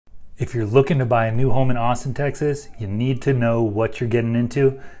If you're looking to buy a new home in Austin, Texas, you need to know what you're getting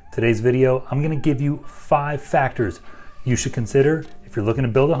into. Today's video, I'm gonna give you 5 factors you should consider if you're looking to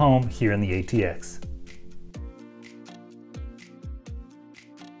build a home here in the ATX.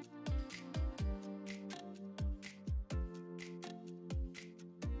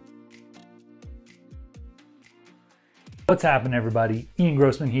 What's happening, everybody? Ian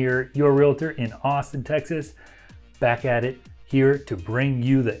Grossman here, your realtor in Austin, Texas. Back at it here to bring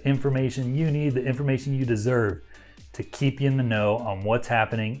you the information you need, the information you deserve to keep you in the know on what's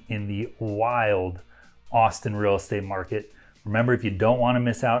happening in the wild Austin real estate market. Remember, if you don't want to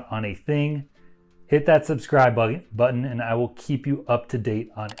miss out on a thing, hit that subscribe button and I will keep you up to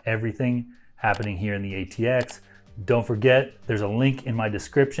date on everything happening here in the ATX. Don't forget, there's a link in my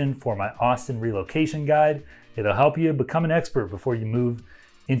description for my Austin relocation guide. It'll help you become an expert before you move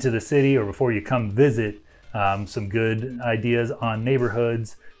into the city or before you come visit. Some good ideas on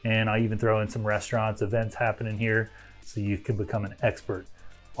neighborhoods, and I'll even throw in some restaurants, events happening here so you can become an expert,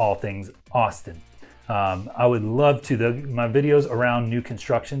 all things Austin. I would love to, my videos around new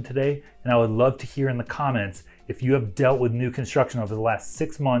construction today, and I would love to hear in the comments if you have dealt with new construction over the last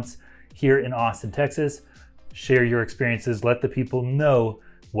 6 months here in Austin, Texas. Share your experiences, let the people know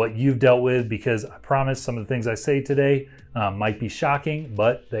what you've dealt with, because I promise some of the things I say today might be shocking,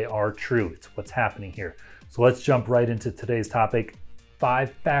 but they are true. It's what's happening here. So let's jump right into today's topic.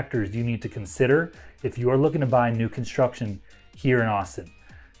 5 factors you need to consider if you are looking to buy new construction here in Austin.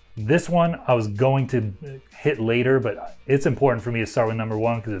 This one I was going to hit later, but it's important for me to start with number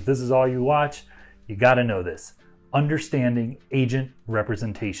 1, because if this is all you watch, you got to know this. Understanding agent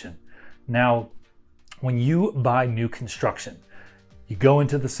representation. Now, when you buy new construction, you go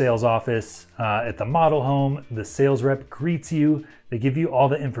into the sales office at the model home, the sales rep greets you, they give you all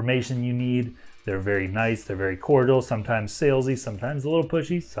the information you need. They're very nice, they're very cordial, sometimes salesy, sometimes a little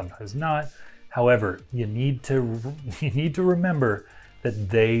pushy, sometimes not. However, you need to remember that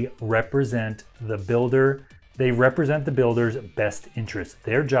they represent the builder. They represent the builder's best interest.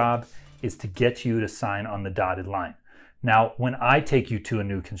 Their job is to get you to sign on the dotted line. Now, when I take you to a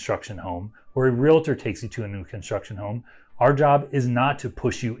new construction home, or a realtor takes you to a new construction home, our job is not to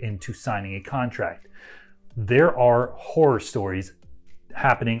push you into signing a contract. There are horror stories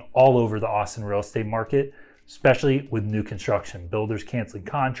happening all over the Austin real estate market, especially with new construction. Builders canceling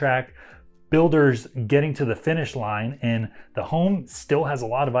contract, builders getting to the finish line, and the home still has a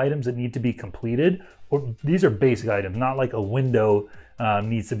lot of items that need to be completed. Or these are basic items, not like a window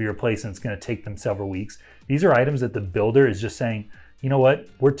needs to be replaced and it's going to take them several weeks. These are items that the builder is just saying, you know what,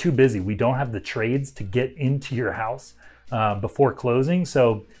 we're too busy. We don't have the trades to get into your house before closing,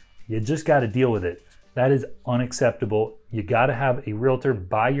 so you just got to deal with it. That is unacceptable. You got to have a realtor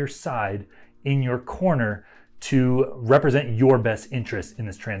by your side in your corner to represent your best interest in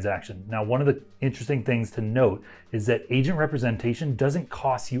this transaction. Now, one of the interesting things to note is that agent representation doesn't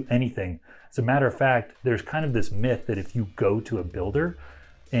cost you anything. As a matter of fact, there's kind of this myth that if you go to a builder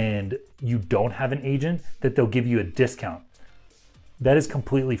and you don't have an agent, that they'll give you a discount. That is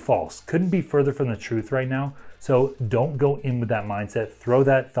completely false. Couldn't be further from the truth right now. So don't go in with that mindset. Throw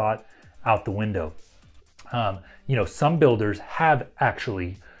that thought out the window. You know, some builders have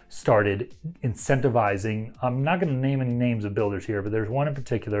actually started incentivizing. I'm not going to name any names of builders here, but there's one in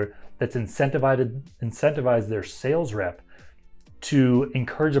particular that's incentivized their sales rep to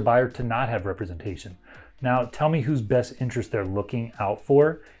encourage a buyer to not have representation. Now, tell me whose best interest they're looking out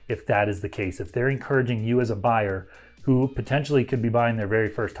for if that is the case. If they're encouraging you as a buyer who potentially could be buying their very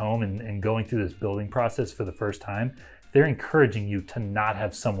first home and going through this building process for the first time, they're encouraging you to not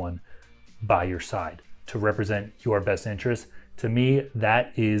have someone by your side to represent your best interest. To me,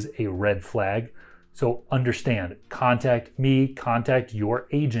 that is a red flag. So understand, contact me, contact your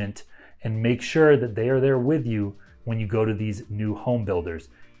agent, and make sure that they are there with you when you go to these new home builders.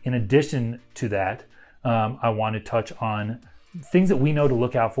 In addition to that, I want to touch on things that we know to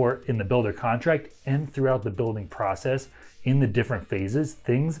look out for in the builder contract and throughout the building process in the different phases,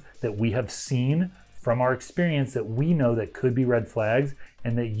 things that we have seen from our experience that we know that could be red flags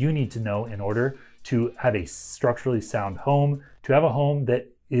and that you need to know in order to have a structurally sound home, to have a home that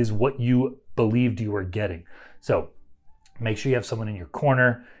is what you believed you were getting. So make sure you have someone in your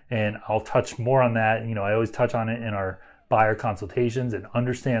corner, and I'll touch more on that. You know, I always touch on it in our buyer consultations, and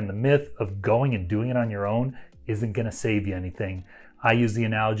understand the myth of going and doing it on your own isn't going to save you anything. I use the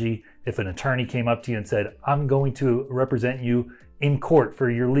analogy, if an attorney came up to you and said, I'm going to represent you in court for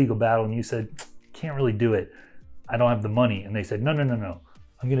your legal battle, and you said, can't really do it, I don't have the money, and they said, no,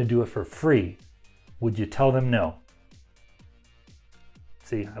 I'm going to do it for free, would you tell them no?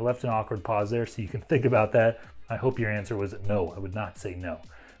 See, I left an awkward pause there so you can think about that. I hope your answer was no. I would not say no.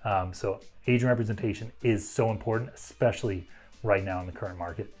 So agent representation is so important, especially right now in the current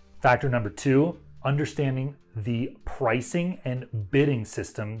market. Factor number 2, understanding the pricing and bidding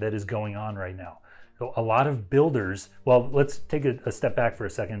system that is going on right now. So a lot of builders, well, let's take a step back for a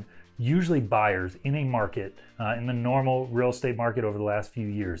second. Usually buyers in a market, in the normal real estate market over the last few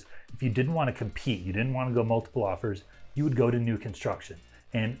years, if you didn't want to compete, you didn't want to go multiple offers, you would go to new construction.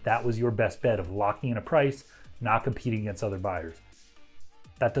 And that was your best bet of locking in a price, not competing against other buyers.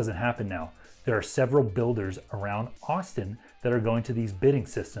 That doesn't happen now. There are several builders around Austin that are going to these bidding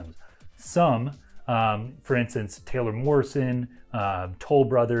systems. Some, for instance, Taylor Morrison, Toll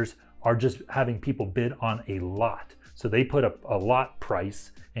Brothers, are just having people bid on a lot. So they put up a lot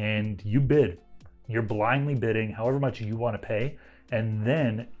price and you bid. You're blindly bidding however much you want to pay. And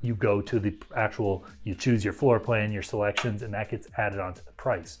then you go to the actual, you choose your floor plan, your selections, and that gets added onto the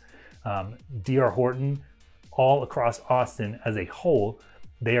price. D.R. Horton, all across Austin as a whole,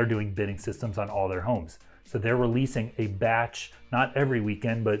 they are doing bidding systems on all their homes. So they're releasing a batch, not every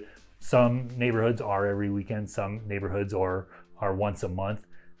weekend, but some neighborhoods are every weekend, some neighborhoods are once a month.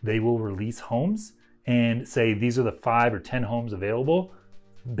 They will release homes and say, these are the 5 or 10 homes available,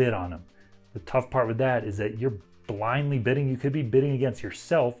 bid on them. The tough part with that is that you're blindly bidding. You could be bidding against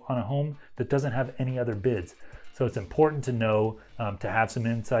yourself on a home that doesn't have any other bids. So it's important to know, to have some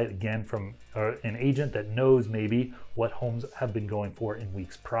insight again from an agent that knows maybe what homes have been going for in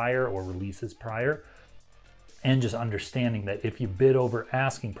weeks prior or releases prior. And just understanding that if you bid over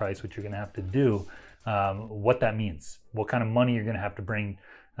asking price, which you're gonna have to do, what that means, what kind of money you're gonna have to bring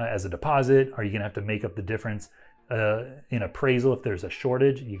as a deposit. Are you gonna have to make up the difference in appraisal if there's a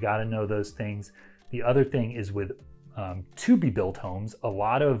shortage? You gotta know those things. The other thing is with to-be-built homes, a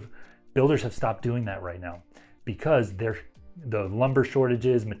lot of builders have stopped doing that right now because the lumber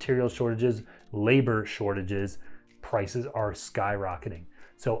shortages, material shortages, labor shortages, prices are skyrocketing.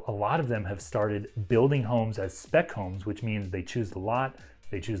 So a lot of them have started building homes as spec homes, which means they choose the lot,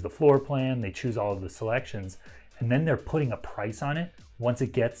 they choose the floor plan, they choose all of the selections, and then they're putting a price on it once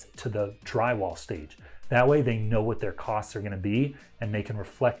it gets to the drywall stage. That way they know what their costs are gonna be and they can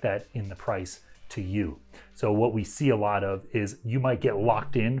reflect that in the price to you. So what we see a lot of is you might get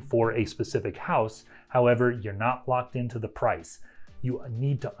locked in for a specific house, however, you're not locked into the price. You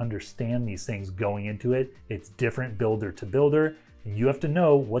need to understand these things going into it. It's different builder to builder. And you have to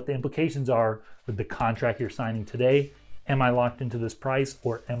know what the implications are with the contract you're signing today. Am I locked into this price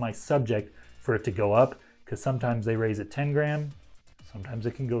or am I subject for it to go up? Because sometimes they raise it 10 grand, sometimes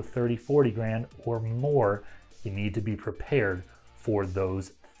it can go 30, 40 grand or more. You need to be prepared for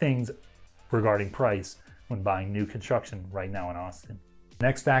those things regarding price when buying new construction right now in Austin.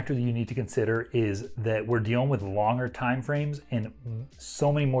 Next factor that you need to consider is that we're dealing with longer time frames and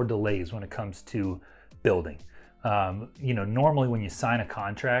so many more delays when it comes to building. Normally when you sign a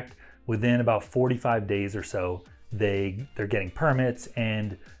contract, within about 45 days or so, they're getting permits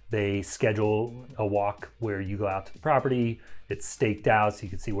and they schedule a walk where you go out to the property, it's staked out so you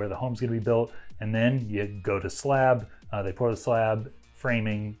can see where the home's gonna be built, and then you go to slab, they pour the slab,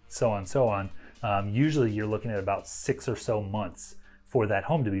 framing, so on and so on. Usually you're looking at about 6 or so months for that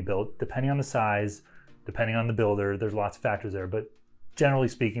home to be built, depending on the size, depending on the builder. There's lots of factors there, but generally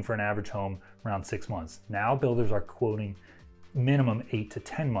speaking, for an average home, around 6 months. Now builders are quoting minimum 8 to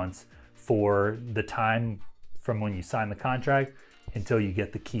 10 months for the time from when you sign the contract until you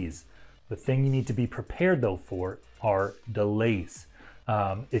get the keys. The thing you need to be prepared though for are delays.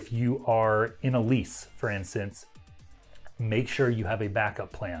 If you are in a lease, for instance, make sure you have a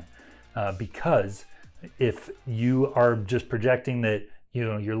backup plan because if you are just projecting that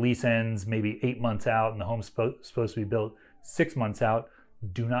your lease ends maybe 8 months out and the home's supposed to be built 6 months out,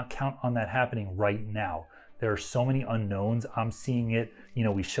 do not count on that happening right now. There are so many unknowns. I'm seeing it,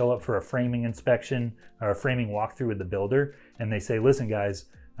 we show up for a framing inspection or a framing walkthrough with the builder and they say, listen guys,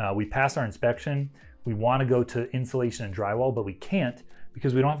 we passed our inspection. We want to go to insulation and drywall, but we can't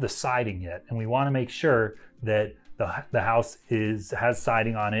because we don't have the siding yet. And we want to make sure that the house has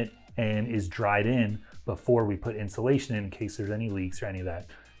siding on it and is dried in before we put insulation in case there's any leaks or any of that.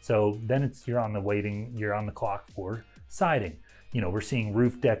 So then you're on the clock for siding. We're seeing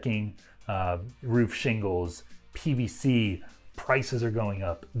roof decking, roof shingles, PVC, prices are going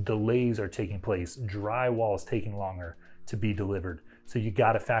up, delays are taking place, drywall is taking longer to be delivered. So you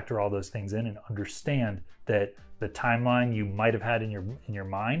got to factor all those things in and understand that the timeline you might have had in your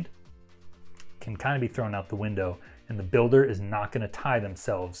mind can kind of be thrown out the window, and the builder is not going to tie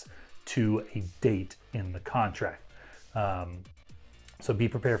themselves to a date in the contract. So be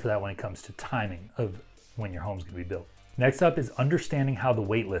prepared for that when it comes to timing of when your home's going to be built. Next up is understanding how the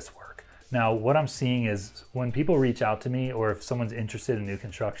wait lists work. Now, what I'm seeing is when people reach out to me, or if someone's interested in new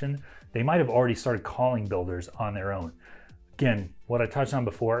construction, they might have already started calling builders on their own. Again, what I touched on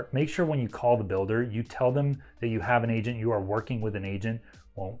before, make sure when you call the builder, you tell them that you have an agent, you are working with an agent.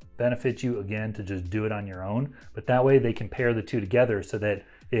 Won't benefit you, again, to just do it on your own, but that way they can pair the two together so that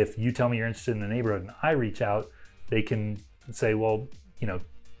if you tell me you're interested in the neighborhood and I reach out, they can say, well, you know,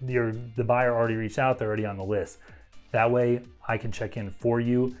 the buyer already reached out, they're already on the list. That way I can check in for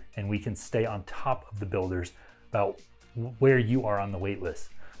you and we can stay on top of the builders about where you are on the wait list.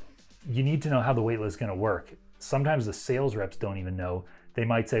 You need to know how the wait list is going to work. Sometimes the sales reps don't even know. They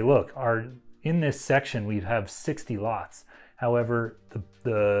might say, look, in this section we have 60 lots. However,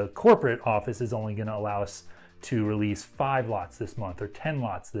 the corporate office is only going to allow us to release 5 lots this month or 10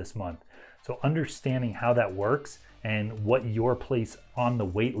 lots this month. So understanding how that works and what your place on the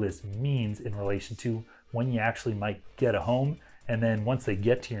wait list means in relation to when you actually might get a home, and then once they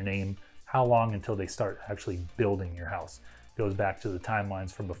get to your name, how long until they start actually building your house. Goes back to the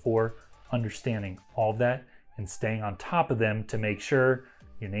timelines from before, understanding all of that and staying on top of them to make sure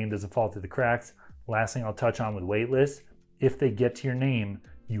your name doesn't fall through the cracks. Last thing I'll touch on with wait lists, if they get to your name,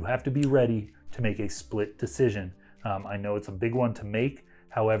 you have to be ready to make a split decision. I know it's a big one to make.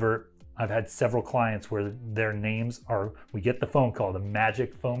 However, I've had several clients where their names are, we get the phone call, the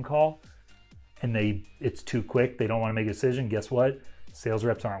magic phone call, and it's too quick. They don't want to make a decision. Guess what? Sales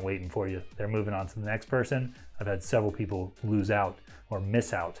reps aren't waiting for you. They're moving on to the next person. I've had several people lose out or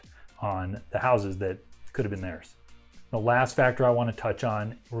miss out on the houses that could have been theirs. The last factor I want to touch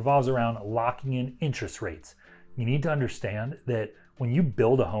on revolves around locking in interest rates. You need to understand that when you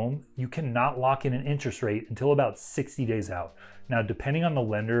build a home, you cannot lock in an interest rate until about 60 days out. Now, depending on the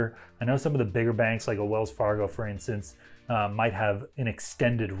lender, I know some of the bigger banks like a Wells Fargo, for instance, might have an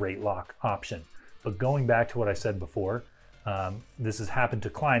extended rate lock option. But going back to what I said before, this has happened to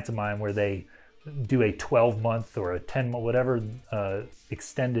clients of mine where they do a 12-month or a 10-month, whatever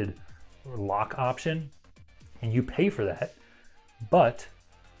extended lock option, and you pay for that. But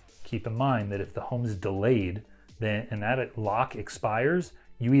keep in mind that if the home is delayed, then and that lock expires,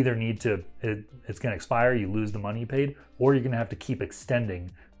 you either need to, it's going to expire, you lose the money you paid, or you're going to have to keep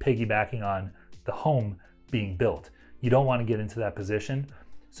extending, piggybacking on the home being built. You don't want to get into that position.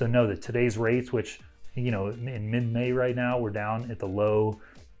 So know that today's rates, which, you know, in mid-May right now, we're down at the low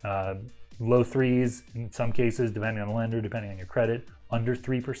threes in some cases, depending on the lender, depending on your credit, under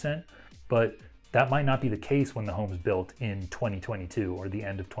 3%. But that might not be the case when the home's built in 2022 or the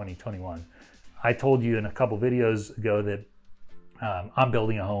end of 2021. I told you in a couple videos ago that I'm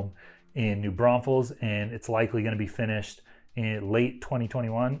building a home in New Braunfels and it's likely going to be finished in late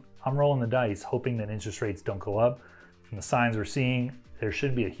 2021. I'm rolling the dice, hoping that interest rates don't go up. From the signs we're seeing, there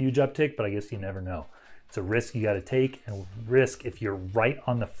shouldn't be a huge uptick, but I guess you never know. It's a risk you got to take, and risk, if you're right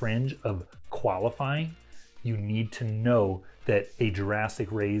on the fringe of qualifying, you need to know that a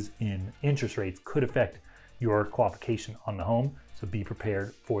drastic raise in interest rates could affect your qualification on the home. So be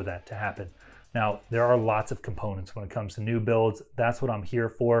prepared for that to happen. Now, there are lots of components when it comes to new builds. That's what I'm here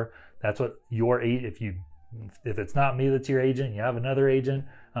for. That's what your agent, if it's not me that's your agent, you have another agent,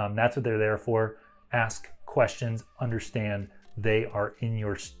 that's what they're there for. Ask questions, understand they are in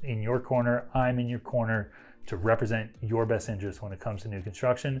your corner. I'm in your corner to represent your best interest when it comes to new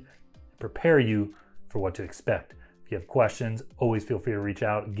construction, prepare you for what to expect. If you have questions, always feel free to reach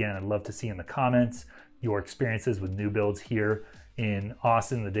out. Again, I'd love to see in the comments your experiences with new builds here in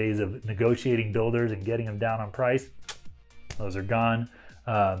Austin. The days of negotiating builders and getting them down on price, those are gone.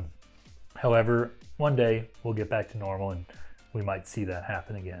 However, one day we'll get back to normal and we might see that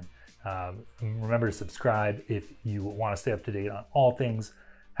happen again. Remember to subscribe if you want to stay up to date on all things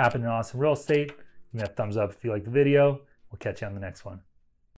happening in Austin real estate. Give me a thumbs up if you like the video. We'll catch you on the next one.